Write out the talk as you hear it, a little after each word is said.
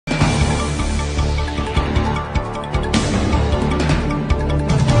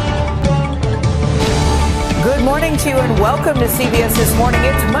morning to you and welcome to CBS This Morning.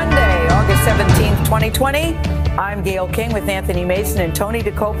 It's Monday, August 17th, 2020. I'm Gayle King with Anthony Mason and Tony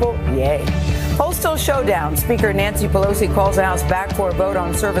DeCopel. Yay. Postal showdown. Speaker Nancy Pelosi calls the House back for a vote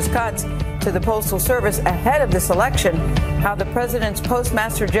on service cuts to the Postal Service ahead of this election. How the president's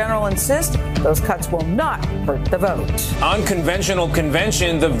postmaster general insists those cuts will not hurt the vote. Unconventional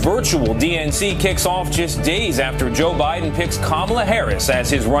convention, the virtual DNC kicks off just days after Joe Biden picks Kamala Harris as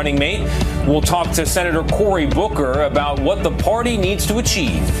his running mate. We'll talk to Senator Cory Booker about what the party needs to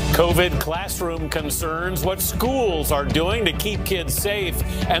achieve. COVID classroom concerns, what schools are doing to keep kids safe,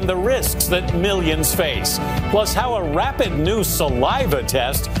 and the risks that millions face. Plus, how a rapid new saliva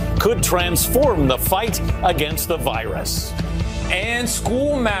test could transform the fight against the virus. And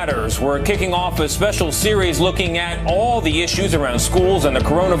School Matters. We're kicking off a special series looking at all the issues around schools and the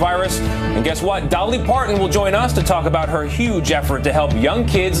coronavirus. And guess what? Dolly Parton will join us to talk about her huge effort to help young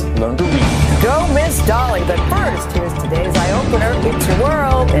kids learn to read. Go Miss Dolly. But first, here's today's Iowa